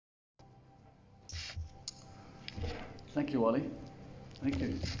Thank you, Wally. Thank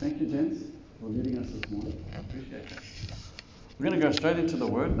you. Thank you, gents, for leading us this morning. I appreciate it. We're going to go straight into the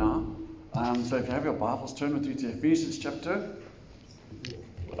Word now. So if you have your Bibles, turn with me to Ephesians chapter.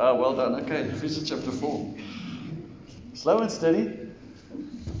 Well done. Okay, Ephesians chapter 4. Slow and steady.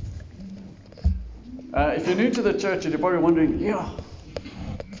 If you're new to the church and you're probably wondering,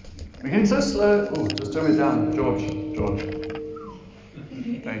 we're getting so slow. Oh, just turn me down, George.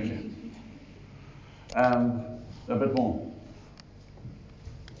 Thank you. A bit more.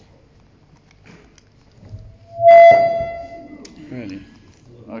 Really?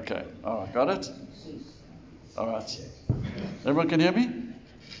 Okay. All right. Got it? All right. Everyone can hear me?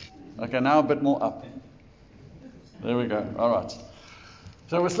 Okay, now a bit more up. There we go. All right.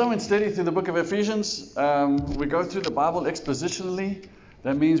 So we're slow and steady through the book of Ephesians. We go through the Bible expositionally.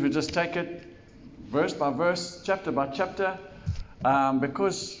 That means we just take it verse by verse, chapter by chapter.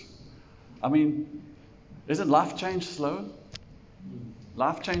 Because, isn't life change slow?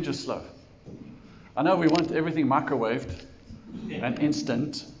 Life change is slow. I know we want everything microwaved and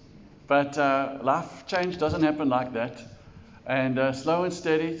instant, but life change doesn't happen like that. And slow and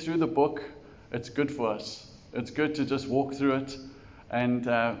steady through the book, it's good for us. It's good to just walk through it. And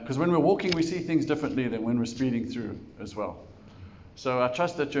because when we're walking, we see things differently than when we're speeding through as well. So I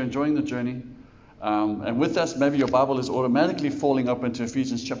trust that you're enjoying the journey. And with us, maybe your Bible is automatically falling up into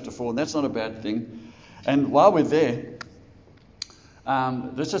Ephesians chapter 4, and that's not a bad thing. And while we're there,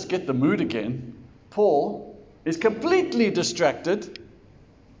 let's just get the mood again. Paul is completely distracted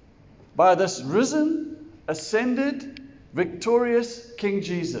by this risen, ascended, victorious King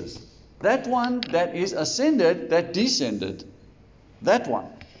Jesus. That one that is ascended, that descended. That one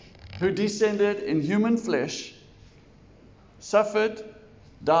who descended in human flesh, suffered,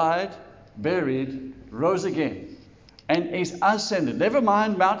 died, buried, rose again, and is ascended. Never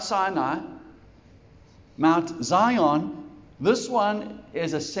mind Mount Sinai, Mount Zion. This one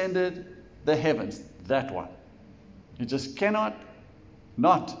is ascended the heavens. That one. You just cannot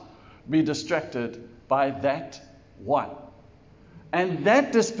not be distracted by that one. And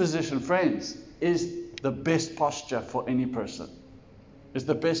that disposition, friends, is the best posture for any person. Is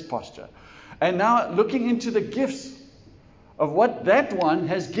the best posture. And now looking into the gifts of what that one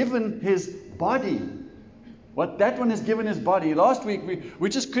has given his body. What that one has given his body. Last week we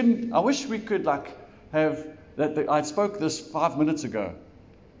just couldn't. I wish we could have that. I spoke this 5 minutes ago,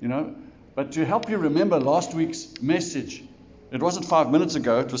 But to help you remember last week's message, it wasn't 5 minutes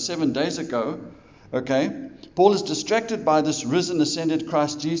ago. It was 7 days ago. Okay, Paul is distracted by this risen, ascended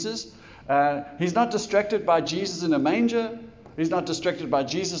Christ Jesus. He's not distracted by Jesus in a manger. He's not distracted by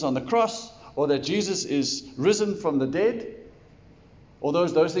Jesus on the cross, or that Jesus is risen from the dead. Although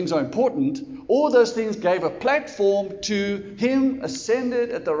those things are important, all those things gave a platform to him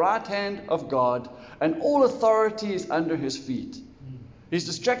ascended at the right hand of God, and all authority is under his feet. He's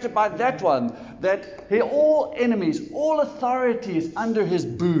distracted by that one, that all enemies, all authority is under his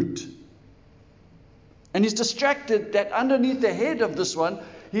boot. And he's distracted that underneath the head of this one,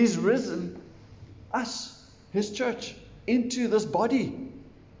 he's risen us, his church, into this body.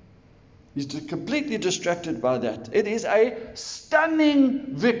 He's completely distracted by that. It is a stunning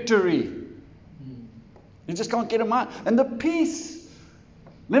victory. You just can't get a mind. And the peace,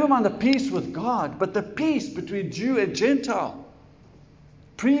 never mind the peace with God, but the peace between Jew and Gentile.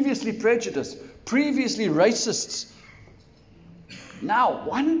 Previously prejudiced, previously racists. Now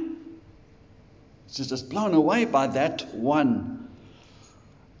one. She's just blown away by that one.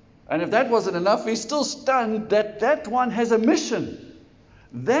 And if that wasn't enough, he's still stunned that that one has a mission.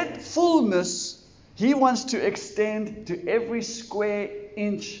 That fullness he wants to extend to every square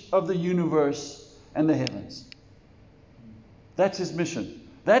inch of the universe and the heavens. That's his mission.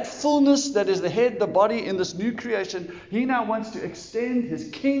 That fullness that is the head, the body in this new creation, he now wants to extend his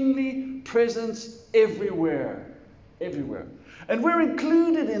kingly presence everywhere. Everywhere. And we're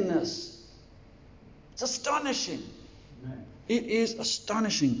included in this. It's astonishing. It is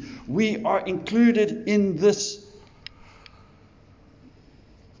astonishing. We are included in this.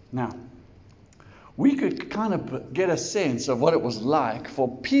 Now, we could kind of get a sense of what it was like for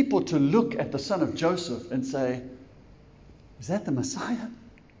people to look at the son of Joseph and say, is that the Messiah?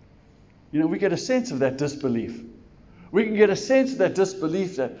 We get a sense of that disbelief. We can get a sense of that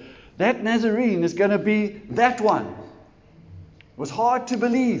disbelief that Nazarene is going to be that one. It was hard to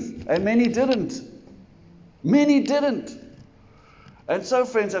believe, and many didn't. Many didn't. And so,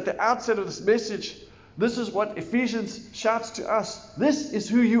 friends, at the outset of this message, this is what Ephesians shouts to us. This is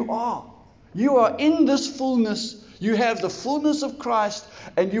who you are. You are in this fullness. You have the fullness of Christ,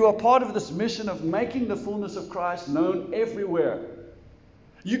 and you are part of this mission of making the fullness of Christ known everywhere.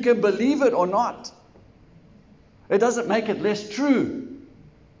 You can believe it or not. It doesn't make it less true.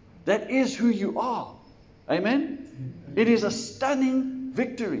 That is who you are. Amen? It is a stunning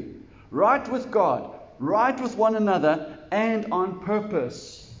victory. Right with God, right with one another, and on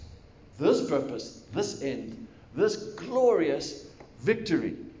purpose. This purpose, this end, this glorious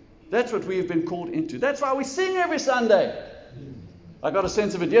victory. That's what we have been called into. That's why we sing every Sunday. I got a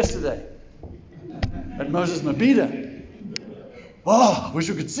sense of it yesterday at Moses Mabhida. Oh, I wish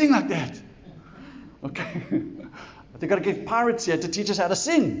we could sing like that. Okay. But they've got to get pirates here to teach us how to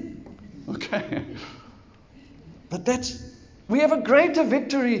sing. Okay. But we have a greater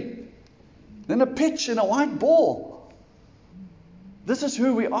victory than a pitch and a white ball. This is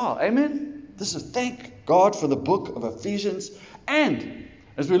who we are. Amen? This is, thank God for the book of Ephesians. And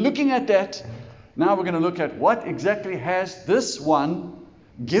as we're looking at that, now we're going to look at what exactly has this one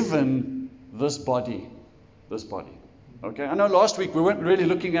given this body. This body. Okay? I know last week we weren't really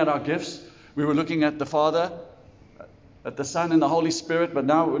looking at our gifts. We were looking at the Father, at the Son, and the Holy Spirit. But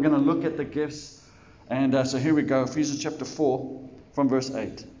now we're going to look at the gifts. And so here we go. Ephesians chapter 4 from verse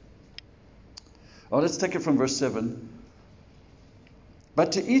 8. Well, let's take it from verse 7.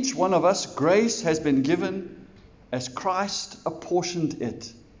 But to each one of us grace has been given as Christ apportioned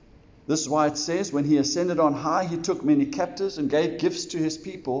it. This is why it says, when he ascended on high, he took many captives and gave gifts to his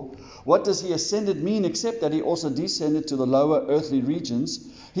people. What does he ascended mean except that he also descended to the lower earthly regions?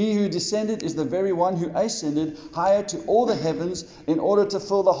 He who descended is the very one who ascended higher to all the heavens in order to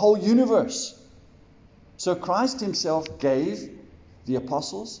fill the whole universe. So Christ himself gave the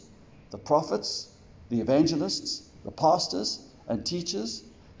apostles, the prophets, the evangelists, the pastors, and teachers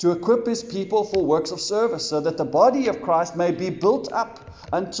to equip his people for works of service, so that the body of Christ may be built up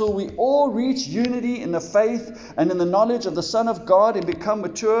until we all reach unity in the faith and in the knowledge of the Son of God and become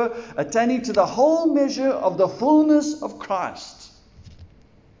mature, attaining to the whole measure of the fullness of Christ.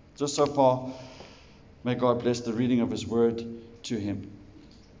 Just so far, may God bless the reading of his word to him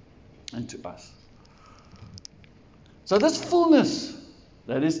and to us. So this fullness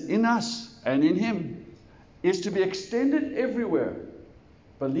that is in us and in him is to be extended everywhere.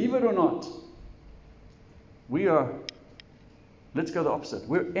 Believe it or not, we are, let's go the opposite.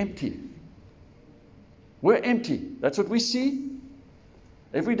 We're empty. We're empty. That's what we see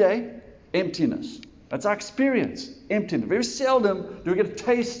every day. Emptiness. That's our experience. Emptiness. Very seldom do we get a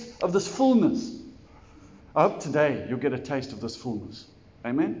taste of this fullness. I hope today you'll get a taste of this fullness.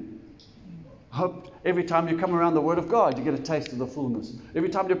 Amen? I hope every time you come around the Word of God, you get a taste of the fullness. Every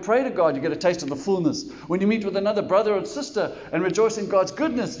time you pray to God, you get a taste of the fullness. When you meet with another brother or sister and rejoice in God's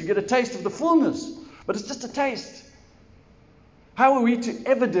goodness, you get a taste of the fullness. But it's just a taste. How are we to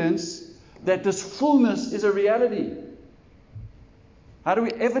evidence that this fullness is a reality? How do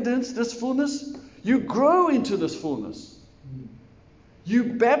we evidence this fullness? You grow into this fullness. You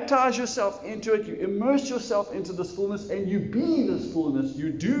baptize yourself into it. You immerse yourself into this fullness, and you be this fullness.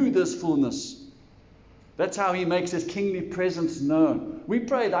 You do this fullness. That's how he makes his kingly presence known. We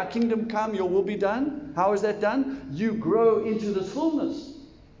pray, thy kingdom come, your will be done. How is that done? You grow into this fullness.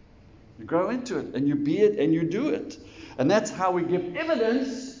 You grow into it, and you be it, and you do it. And that's how we give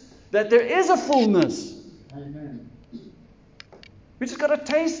evidence that there is a fullness. Amen. We just got a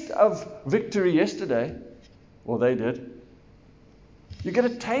taste of victory yesterday. Or they did. You get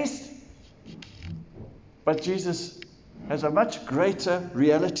a taste. But Jesus has a much greater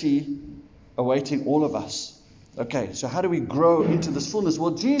reality awaiting all of us. Okay, so how do we grow into this fullness?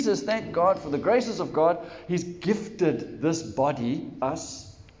 Well, Jesus, thank God for the graces of God, he's gifted this body,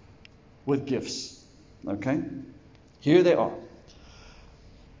 us, with gifts. Okay? Here they are.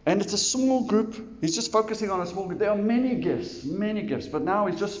 And it's a small group. He's just focusing on a small group. There are many gifts, but now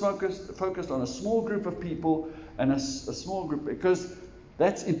he's just focused on a small group of people and a small group, because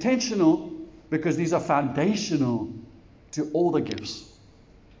that's intentional, because these are foundational to all the gifts.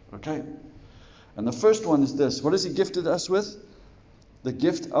 Okay? And the first one is this. What has he gifted us with? The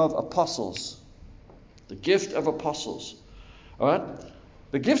gift of apostles. The gift of apostles. All right?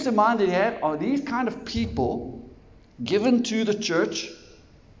 The gifts in mind that he had are these kind of people given to the church.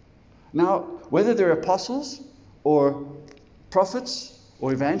 Now, whether they're apostles or prophets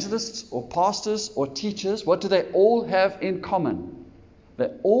or evangelists or pastors or teachers, what do they all have in common? They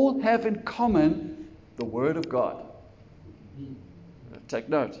all have in common the Word of God. Take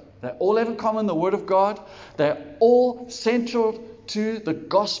note. They all have in common the Word of God. They're all central to the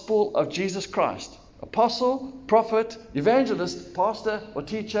gospel of Jesus Christ. Apostle, prophet, evangelist, pastor, or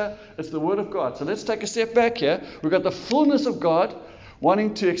teacher, it's the Word of God. So let's take a step back here. We've got the fullness of God,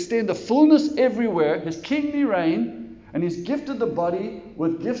 wanting to extend the fullness everywhere, his kingly reign, and he's gifted the body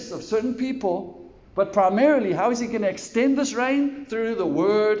with gifts of certain people. But primarily, how is he going to extend this reign? Through the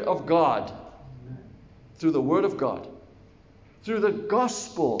Word of God. through the Word of God, through the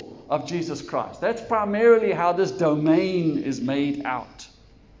gospel of Jesus Christ. That's primarily how this domain is made out.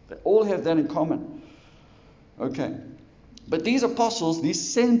 They all have that in common. Okay. But these apostles,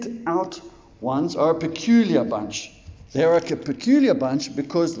 these sent out ones, are a peculiar bunch. They're a peculiar bunch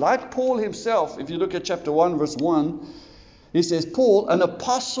because, like Paul himself, if you look at chapter 1, verse 1, he says, Paul, an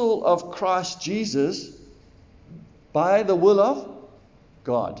apostle of Christ Jesus, by the will of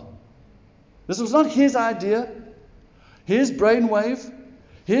God. This was not his idea, his brainwave,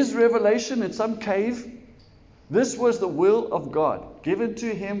 his revelation in some cave. This was the will of God, given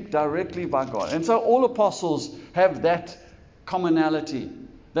to him directly by God. And so all apostles have that commonality,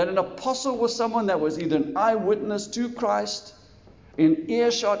 that an apostle was someone that was either an eyewitness to Christ, in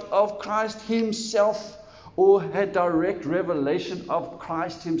earshot of Christ himself, or had direct revelation of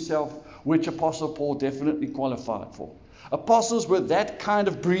Christ himself, which Apostle Paul definitely qualified for. Apostles were that kind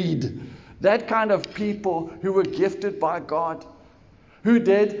of breed, that kind of people who were gifted by God, who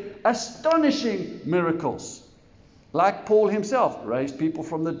did astonishing miracles. Like Paul himself, raised people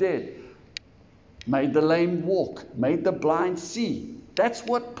from the dead, made the lame walk, made the blind see. That's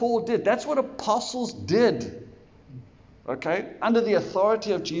what Paul did. That's what apostles did. Okay? Under the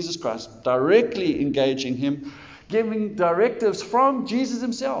authority of Jesus Christ, directly engaging him, giving directives from Jesus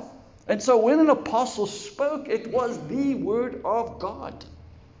himself. And so when an apostle spoke, it was the word of God.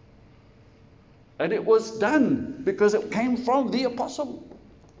 And it was done because it came from the apostle.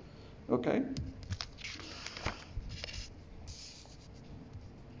 Okay?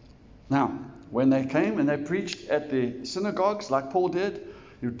 Now, when they came and they preached at the synagogues, like Paul did,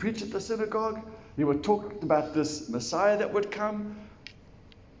 he would preach at the synagogue. He would talk about this Messiah that would come,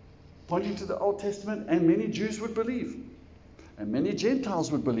 pointing to the Old Testament, and many Jews would believe. And many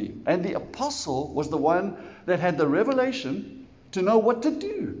Gentiles would believe. And the apostle was the one that had the revelation to know what to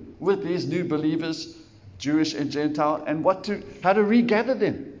do with these new believers, Jewish and Gentile, and how to regather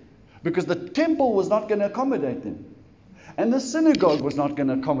them. Because the temple was not going to accommodate them. And the synagogue was not going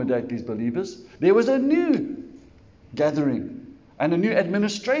to accommodate these believers. There was a new gathering and a new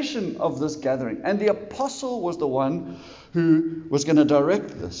administration of this gathering. And the apostle was the one who was going to direct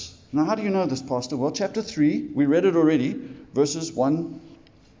this. Now, how do you know this, Pastor? Well, chapter 3, we read it already, verses 1.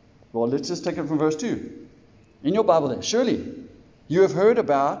 Well, let's just take it from verse 2. In your Bible there. Surely you have heard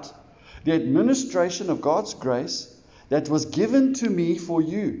about the administration of God's grace that was given to me for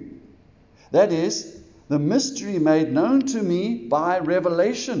you. That is, the mystery made known to me by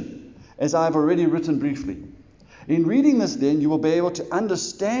revelation, as I have already written briefly. In reading this, then, you will be able to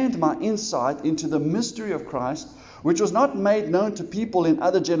understand my insight into the mystery of Christ, which was not made known to people in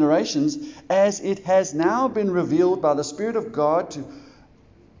other generations, as it has now been revealed by the Spirit of God to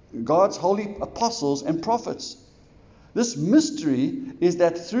God's holy apostles and prophets. This mystery is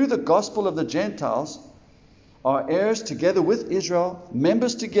that through the gospel of the Gentiles, are heirs together with Israel,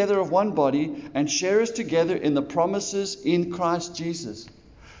 members together of one body, and sharers together in the promises in Christ Jesus.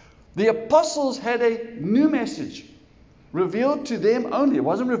 The apostles had a new message revealed to them only. It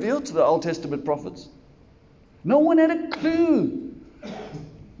wasn't revealed to the Old Testament prophets. No one had a clue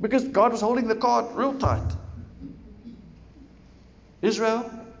because God was holding the card real tight.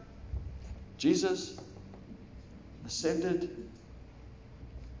 Israel, Jesus, ascended,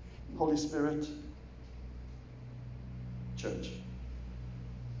 Holy Spirit, church.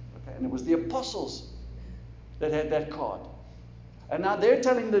 Okay, and it was the apostles that had that card. And now they're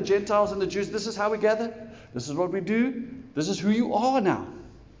telling the Gentiles and the Jews, this is how we gather, this is what we do, this is who you are now.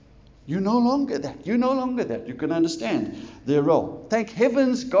 You're no longer that. You're no longer that. You can understand their role. Thank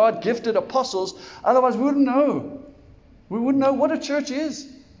heavens God gifted apostles, otherwise we wouldn't know. We wouldn't know what a church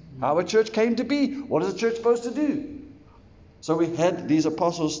is, how a church came to be, what is a church supposed to do. So we had these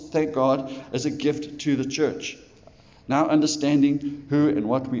apostles, thank God, as a gift to the church. Now understanding who and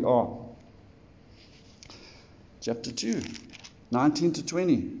what we are. Chapter 2, 19 to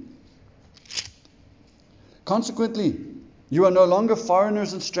 20. Consequently, you are no longer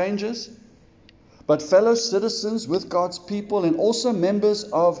foreigners and strangers, but fellow citizens with God's people and also members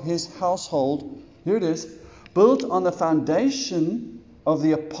of his household. Here it is. Built on the foundation of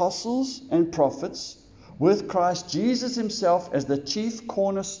the apostles and prophets, with Christ Jesus himself as the chief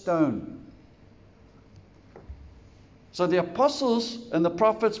cornerstone. So the apostles and the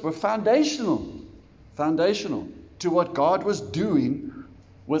prophets were foundational to what God was doing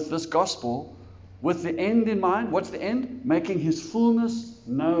with this gospel, with the end in mind. What's the end? Making his fullness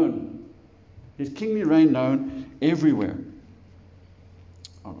known, his kingly reign known everywhere.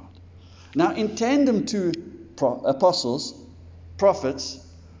 All right. Now, in tandem to apostles, prophets,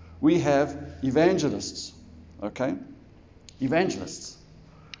 we have evangelists. Okay? Evangelists.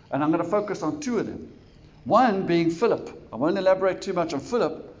 And I'm going to focus on two of them. One being Philip. I won't elaborate too much on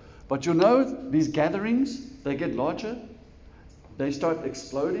Philip, but you'll know these gatherings, they get larger, they start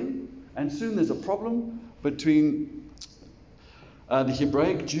exploding, and soon there's a problem between the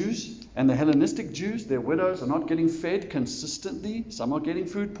Hebraic Jews and the Hellenistic Jews. Their widows are not getting fed consistently. Some are getting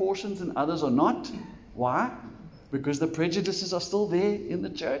food portions and others are not. Why? Because the prejudices are still there in the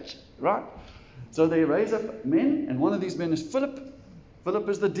church, right? So they raise up men, and one of these men is Philip. Philip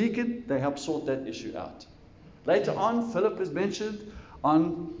is the deacon. They help sort that issue out. Later on, Philip is mentioned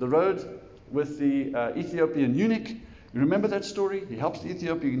on the road with the Ethiopian eunuch. You remember that story? He helps the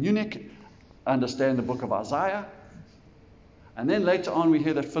Ethiopian eunuch understand the book of Isaiah. And then later on, we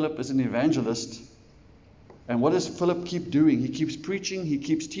hear that Philip is an evangelist. And what does Philip keep doing? He keeps preaching, he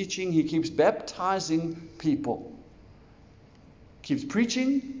keeps teaching, he keeps baptizing people. Keeps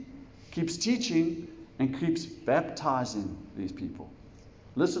preaching, keeps teaching, and keeps baptizing these people.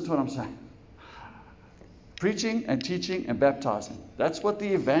 Listen to what I'm saying. Preaching and teaching and baptizing. That's what the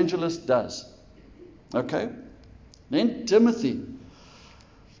evangelist does. Okay? Then Timothy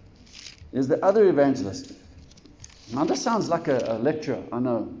is the other evangelist. Now this sounds like a lecture, I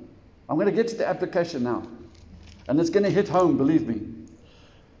know. I'm going to get to the application now. And it's going to hit home, believe me.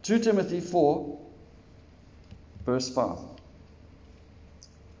 2 Timothy 4, verse 5.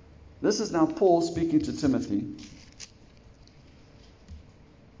 This is now Paul speaking to Timothy.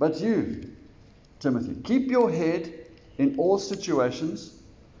 But you, Timothy, keep your head in all situations,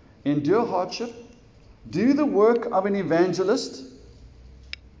 endure hardship, do the work of an evangelist,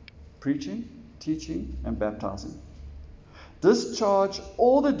 preaching, teaching, and baptizing. Discharge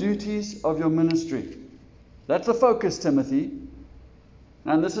all the duties of your ministry. That's the focus, Timothy.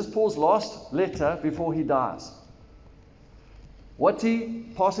 And this is Paul's last letter before he dies. What's he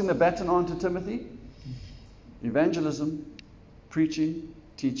passing the baton on to Timothy? Evangelism, preaching,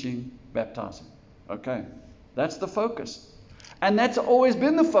 teaching, baptizing. Okay, that's the focus. And that's always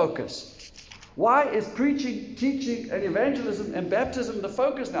been the focus. Why is preaching, teaching, and evangelism and baptism the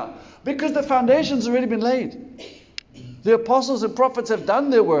focus now? Because the foundation's already been laid. The apostles and prophets have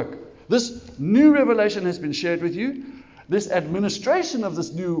done their work. This new revelation has been shared with you. This administration of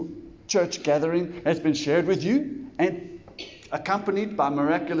this new church gathering has been shared with you and accompanied by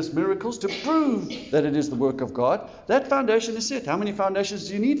miraculous miracles to prove that it is the work of God. That foundation is set. How many foundations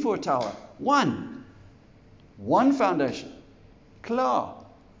do you need for a tower? One. One foundation. Klar.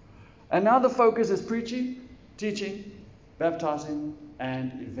 And now the focus is preaching, teaching, baptizing,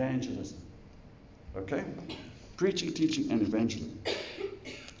 and evangelism. Okay? Preaching, teaching, and evangelism.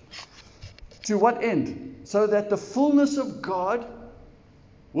 To what end? So that the fullness of God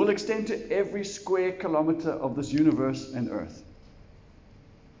will extend to every square kilometer of this universe and earth.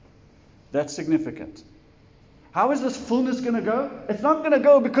 That's significant. How is this fullness going to go? It's not going to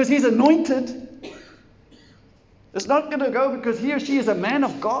go because he's anointed. It's not going to go because he or she is a man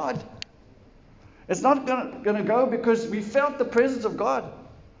of God. It's not going to go because we felt the presence of God.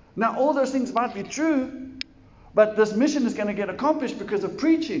 Now, all those things might be true, but this mission is going to get accomplished because of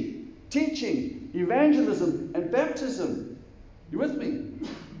preaching, teaching, evangelism, and baptism. You with me?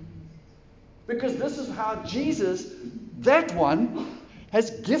 Because this is how Jesus, that one,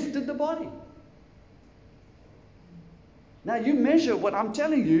 has gifted the body. Now you measure what I'm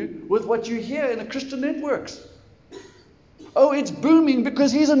telling you with what you hear in the Christian networks. Oh, it's booming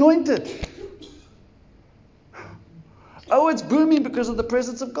because he's anointed. Oh, it's booming because of the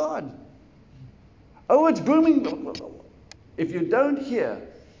presence of God. Oh, it's booming. If you don't hear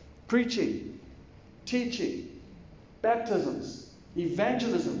preaching, teaching, baptisms,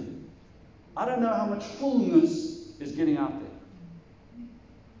 evangelism, I don't know how much fullness is getting out there.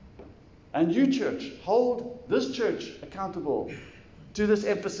 And you, church, hold this church accountable to this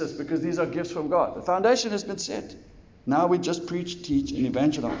emphasis because these are gifts from God. The foundation has been set. Now we just preach, teach, and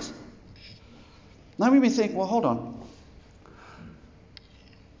evangelize. Now we may think, well, hold on.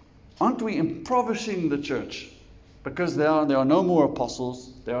 Aren't we impoverishing the church? Because there are no more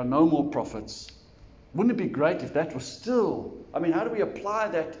apostles, there are no more prophets. Wouldn't it be great if that was still... I mean, how do we apply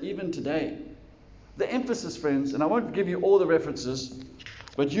that even today? The emphasis, friends, and I won't give you all the references,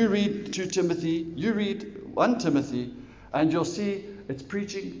 but you read 2 Timothy, you read 1 Timothy, and you'll see it's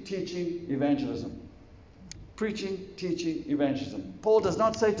preaching, teaching, evangelism. Preaching, teaching, evangelism. Paul does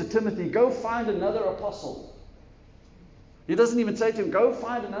not say to Timothy, go find another apostle. He doesn't even say to him, go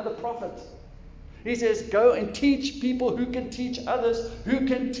find another prophet. He says, go and teach people who can teach others, who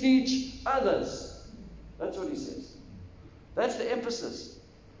can teach others. That's what he says. That's the emphasis.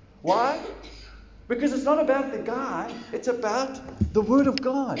 Why? Because it's not about the guy, it's about the Word of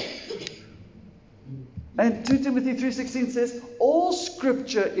God. And 2 Timothy 3:16 says, all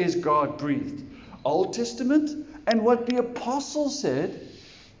Scripture is God-breathed. Old Testament and what the apostles said.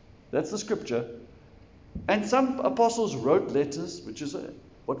 That's the scripture. And some apostles wrote letters, which is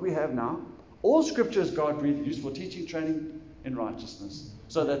what we have now. All scripture is God-breathed, used for teaching, training in righteousness,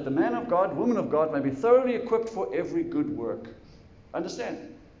 so that the man of God, woman of God, may be thoroughly equipped for every good work.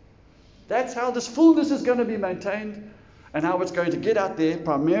 Understand? That's how this fullness is going to be maintained, and how it's going to get out there,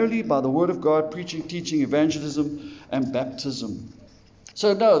 primarily by the word of God, preaching, teaching, evangelism, and baptism.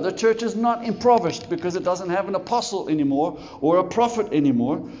 So no, the church is not impoverished because it doesn't have an apostle anymore or a prophet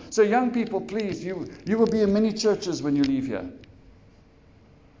anymore. So young people, please, you will be in many churches when you leave here.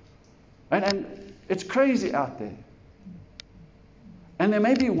 And it's crazy out there. And there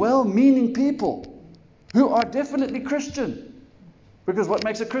may be well-meaning people who are definitely Christian. Because what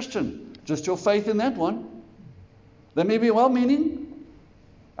makes a Christian? Just your faith in that one. They may be well-meaning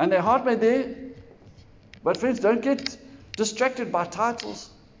and their heart may be there. But friends, don't get distracted by titles.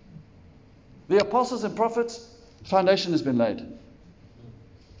 The apostles and prophets, foundation has been laid.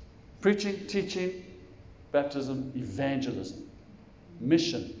 Preaching, teaching, baptism, evangelism,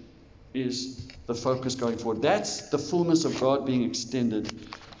 mission is the focus going forward. That's the fullness of God being extended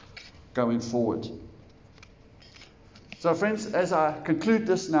going forward. So friends, as I conclude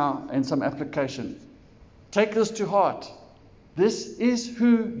this now and some application, take this to heart. This is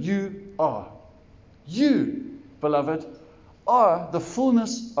who you are. You, beloved, are the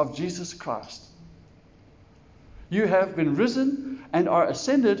fullness of Jesus Christ. You have been risen and are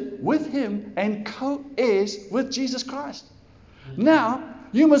ascended with Him and co-heirs with Jesus Christ. Now,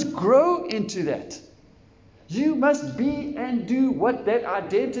 you must grow into that. You must be and do what that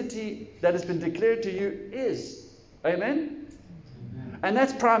identity that has been declared to you is. Amen? And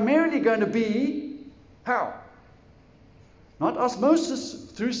that's primarily going to be how? Not osmosis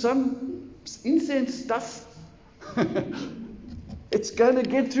through some incense stuff. It's going to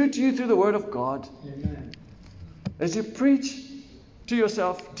get through to you through the Word of God. Amen. As you preach to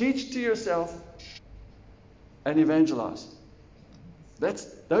yourself, teach to yourself, and evangelize.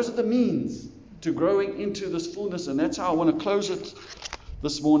 Those are the means to growing into this fullness, and that's how I want to close it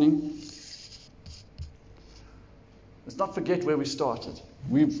this morning. Let's not forget where we started.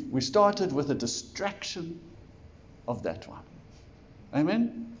 We started with a distraction of that one.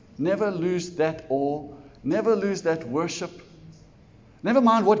 Amen? Never lose that awe. Never lose that worship. Never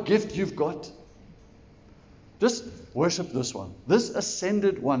mind what gift you've got. Just worship this one. This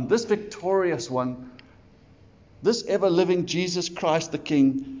ascended one. This victorious one. This ever-living Jesus Christ the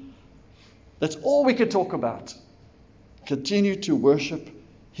King. That's all we can talk about. Continue to worship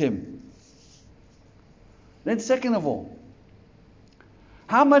Him. Then second of all,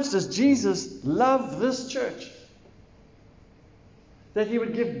 how much does Jesus love this church? That He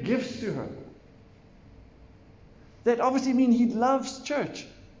would give gifts to her. That obviously means He loves church.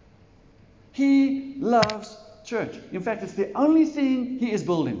 He loves church. In fact, it's the only thing He is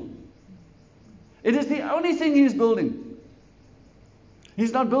building. It is the only thing He is building.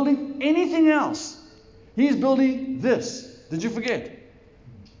 He's not building anything else. He's building this. Did you forget?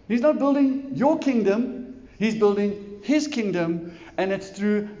 He's not building your kingdom. He's building His kingdom. And it's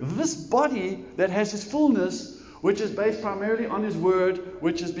through this body that has His fullness, which is based primarily on His word,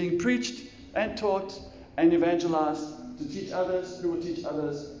 which is being preached and taught and evangelized to teach others, who will teach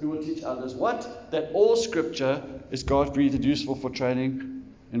others, who will teach others. What? That all scripture is God-breathed and useful for training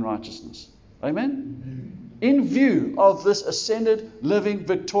in righteousness. Amen? In view of this ascended, living,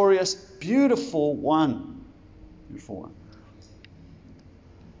 victorious, beautiful one. Beautiful one.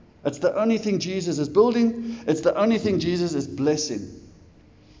 It's the only thing Jesus is building. It's the only thing Jesus is blessing.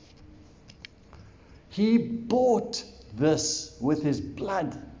 He bought this with His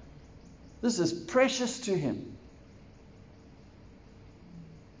blood. This is precious to Him.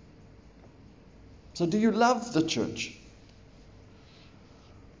 So do you love the church?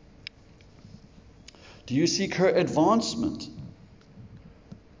 Do you seek her advancement?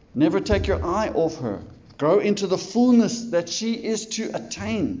 Never take your eye off her. Grow into the fullness that she is to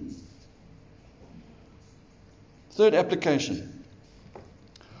attain. Third application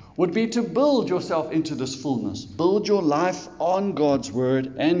would be to build yourself into this fullness. Build your life on God's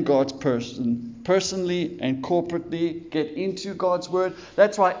word and God's person, personally and corporately. Get into God's word.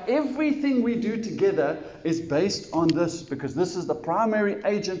 That's why everything we do together is based on this, because this is the primary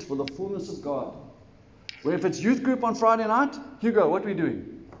agent for the fullness of God. Where if it's youth group on Friday night, Hugo, what are we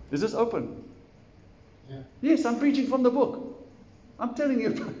doing? Is this open? Yeah. Yes, I'm preaching from the book. I'm telling you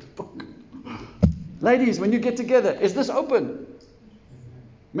about the book. Ladies, when you get together, is this open?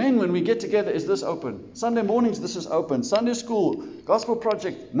 Men, when we get together, is this open? Sunday mornings, this is open. Sunday school, Gospel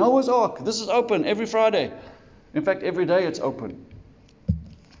Project, Noah's Ark, this is open every Friday. In fact, every day it's open.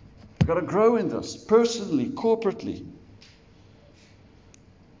 got to grow in this, personally, corporately.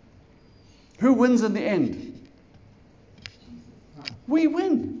 Who wins in the end? We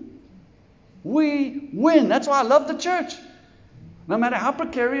win. We win. That's why I love the church. No matter how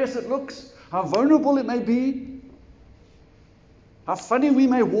precarious it looks, how vulnerable it may be, how funny we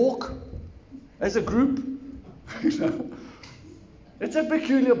may walk as a group. It's a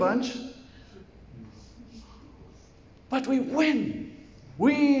peculiar bunch. But we win.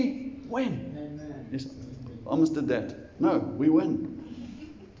 We win. Amen. Yes, almost did that. No, we win.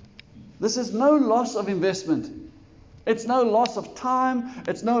 This is no loss of investment. It's no loss of time.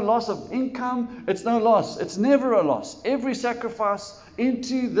 It's no loss of income. It's no loss. It's never a loss. Every sacrifice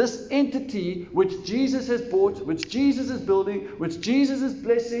into this entity which Jesus has bought, which Jesus is building, which Jesus is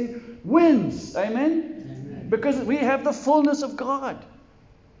blessing, wins. Amen? Amen. Because we have the fullness of God.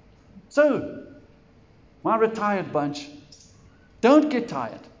 So, my retired bunch, don't get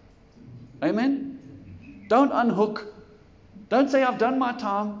tired. Amen? Don't unhook. Don't say, I've done my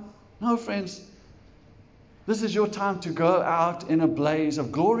time. No, friends. This is your time to go out in a blaze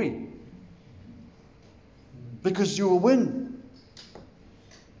of glory. Because you will win.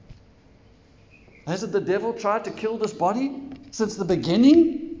 Hasn't the devil tried to kill this body since the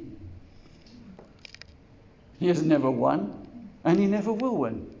beginning? He has never won. And he never will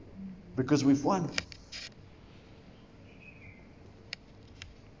win. Because we've won.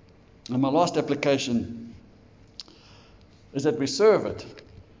 And my last application is that we serve it.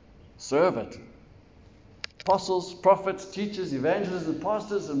 Serve it. Apostles, prophets, teachers, evangelists, and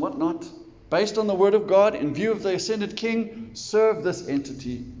pastors, and whatnot, based on the Word of God, in view of the ascended King, serve this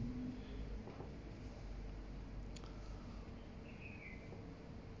entity.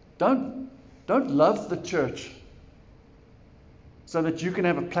 Don't love the church so that you can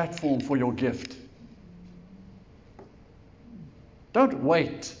have a platform for your gift. Don't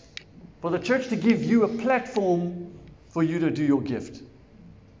wait for the church to give you a platform for you to do your gift.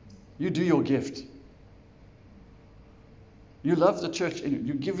 You do your gift. You love the church and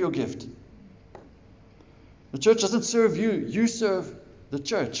you give your gift. The church doesn't serve you. You serve the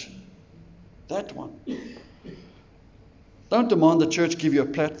church. That one. Don't demand the church give you a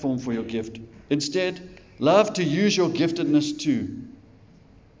platform for your gift. Instead, love to use your giftedness too.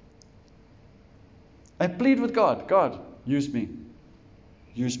 And plead with God. God, use me.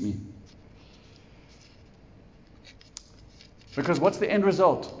 Use me. Because what's the end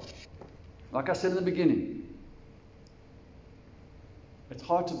result? Like I said in the beginning, it's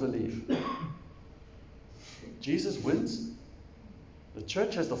hard to believe. Jesus wins. The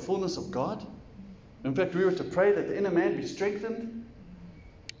church has the fullness of God. In fact, we were to pray that the inner man be strengthened.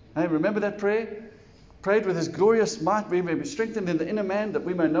 Hey, remember that prayer? Prayed with his glorious might, we may be strengthened in the inner man, that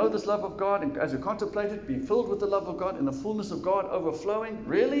we may know this love of God, and as we contemplate it, be filled with the love of God and the fullness of God overflowing.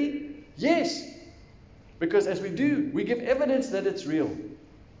 Really? Yes. Because as we do, we give evidence that it's real.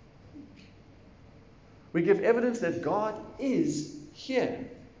 We give evidence that God is here.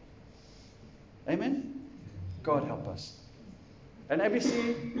 Amen? God help us. And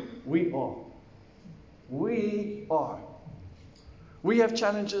ABC, we are. We are. We have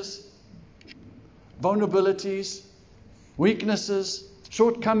challenges, vulnerabilities, weaknesses,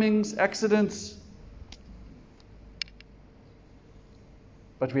 shortcomings, accidents.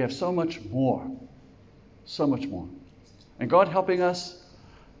 But we have so much more. So much more. And God helping us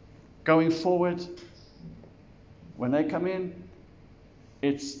going forward, when they come in,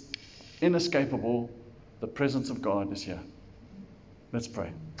 it's inescapable. The presence of God is here. Let's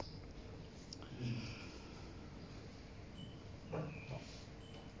pray.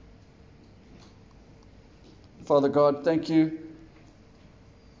 Father God, thank you.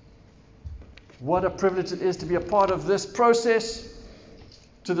 What a privilege it is to be a part of this process,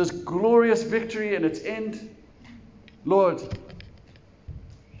 to this glorious victory and its end. Lord,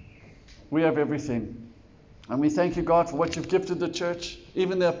 we have everything. And we thank you, God, for what you've gifted the church.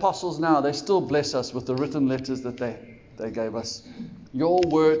 Even the apostles now, they still bless us with the written letters that they gave us. Your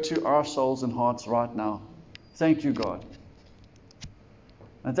word to our souls and hearts right now. Thank you, God.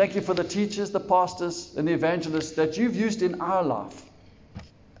 And thank you for the teachers, the pastors, and the evangelists that you've used in our life,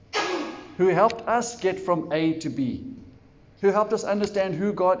 who helped us get from A to B, who helped us understand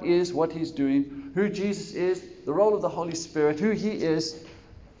who God is, what He's doing, who Jesus is, the role of the Holy Spirit, who He is,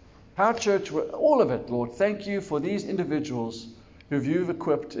 how church, all of it, Lord. Thank you for these individuals who you've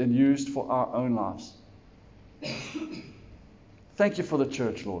equipped and used for our own lives. Thank you for the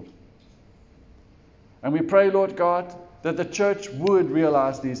church, Lord. And we pray, Lord God, that the church would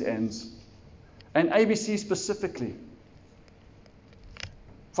realize these ends. And ABC specifically.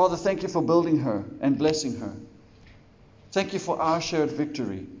 Father, thank you for building her and blessing her. Thank you for our shared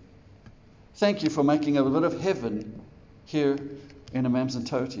victory. Thank you for making a bit of heaven here in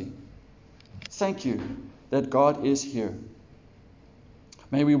Amanzimtoti. Thank you that God is here.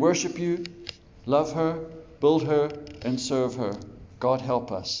 May we worship you, love her, build her, and serve her. God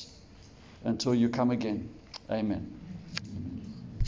help us until you come again. Amen.